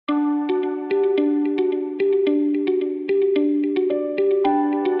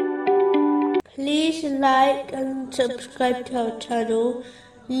like and subscribe to our channel.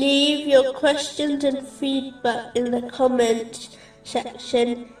 Leave your questions and feedback in the comments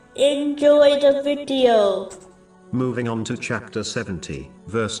section. Enjoy the video. Moving on to chapter 70,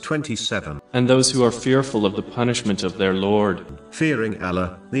 verse 27. And those who are fearful of the punishment of their Lord. Fearing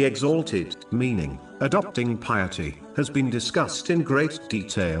Allah, the Exalted, meaning, adopting piety, has been discussed in great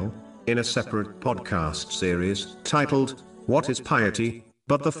detail in a separate podcast series titled, What is Piety?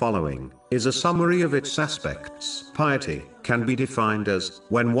 But the following is a summary of its aspects. Piety can be defined as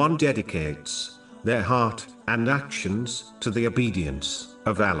when one dedicates their heart and actions to the obedience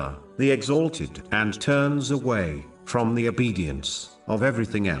of Allah, the Exalted, and turns away from the obedience of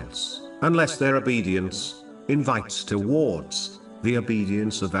everything else, unless their obedience invites towards the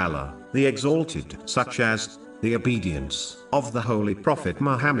obedience of Allah, the Exalted, such as the obedience of the Holy Prophet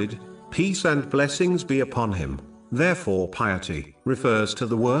Muhammad, peace and blessings be upon him. Therefore, piety refers to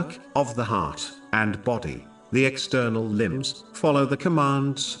the work of the heart and body. The external limbs follow the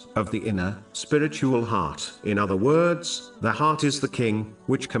commands of the inner, spiritual heart. In other words, the heart is the king,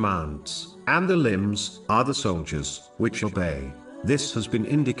 which commands, and the limbs are the soldiers, which obey. This has been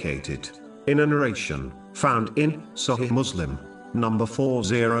indicated in a narration found in Sahih Muslim, number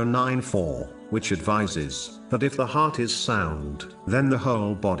 4094, which advises that if the heart is sound, then the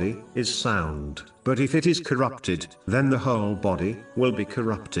whole body is sound, but if it is corrupted, then the whole body will be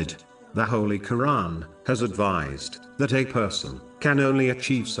corrupted. The Holy Quran has advised that a person can only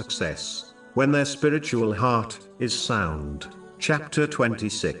achieve success when their spiritual heart is sound. Chapter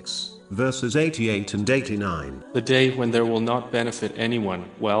 26, verses 88 and 89. The day when there will not benefit anyone,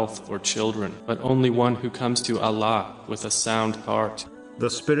 wealth or children, but only one who comes to Allah with a sound heart. The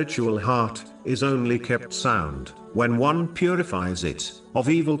spiritual heart is only kept sound when one purifies it of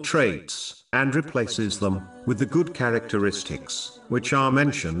evil traits and replaces them with the good characteristics which are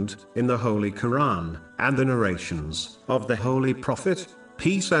mentioned in the Holy Quran and the narrations of the Holy Prophet,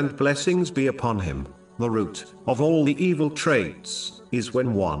 peace and blessings be upon him. The root of all the evil traits is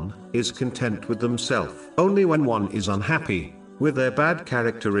when one is content with themselves. Only when one is unhappy with their bad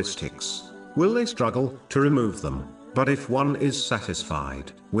characteristics will they struggle to remove them. But if one is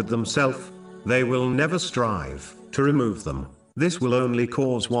satisfied with themselves, they will never strive to remove them. This will only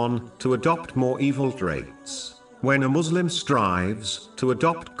cause one to adopt more evil traits. When a Muslim strives to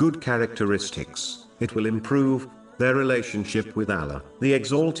adopt good characteristics, it will improve their relationship with Allah, the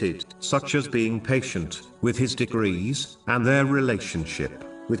Exalted, such as being patient with His decrees, and their relationship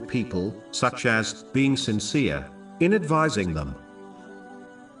with people, such as being sincere in advising them